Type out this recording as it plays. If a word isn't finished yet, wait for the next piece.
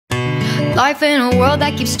Life in a world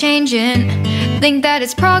that keeps changing. Think that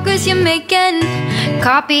it's progress you're making.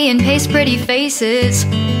 Copy and paste pretty faces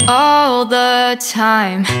all the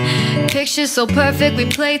time. Pictures so perfect we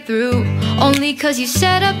play through, only cause you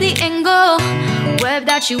set up the angle. Web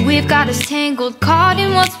that you weave got us tangled, caught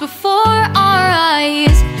in what's before our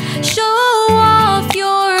eyes. Show off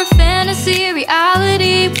your fantasy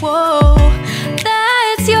reality, whoa,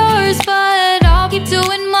 that's yours, but I'll keep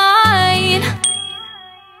doing mine.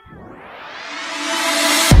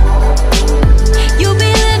 You'll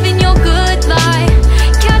be living your good life,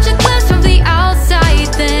 catch a glimpse from the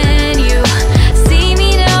outside, then you see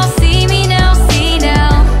me now, see me now, see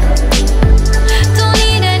now. Don't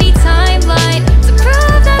need any timeline to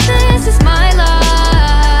prove that this is my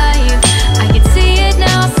life. I can see it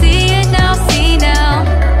now, see it now, see now.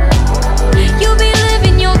 You'll be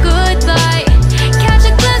living your good life, catch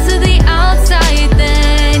a glimpse of the outside,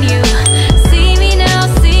 then you see me now,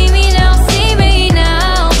 see me now, see me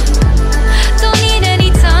now. Don't need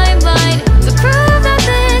any timeline to prove that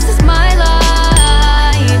this is my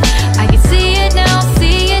life. I can see it now,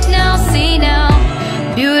 see it now, see now.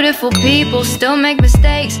 Beautiful people still make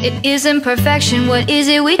mistakes. It isn't perfection, what is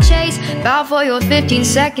it we chase? Bow for your 15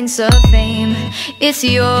 seconds of fame. It's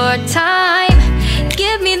your time.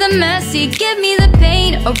 Give me the messy, give me the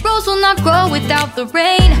pain. A rose will not grow without the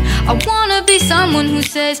rain. I wanna be someone who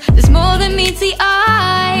says there's more than meets the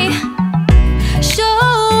eye. Show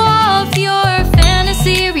off your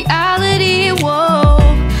fantasy reality, whoa,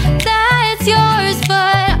 that's yours,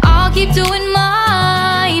 but I'll keep doing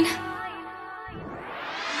mine.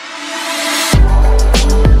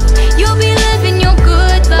 You'll be living your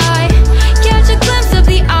good life, catch a glimpse of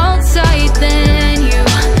the outside, then you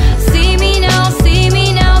see me now, see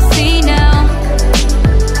me now, see now.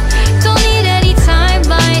 Don't need any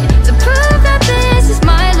timeline to prove that this is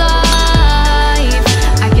my life.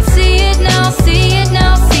 I can see it now, see it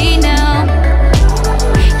now, see now.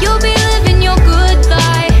 You'll be living your good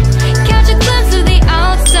life, catch a glimpse of the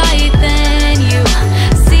outside, then you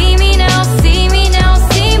see me now, see me now,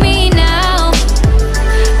 see me now.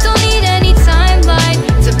 Don't need any timeline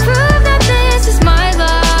to prove that this is my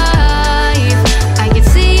life. I can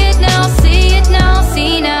see it now, see it now,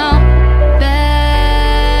 see now.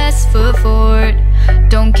 Best foot forward,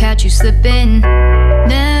 don't catch you slipping.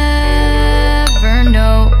 Never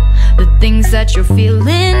know the things that you're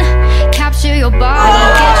feeling. Capture your body,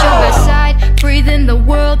 get your best side. Breathe in the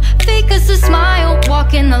world, fake us a smile.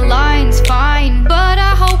 Walking the lines, fine, but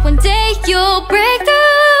I hope one day you'll break through.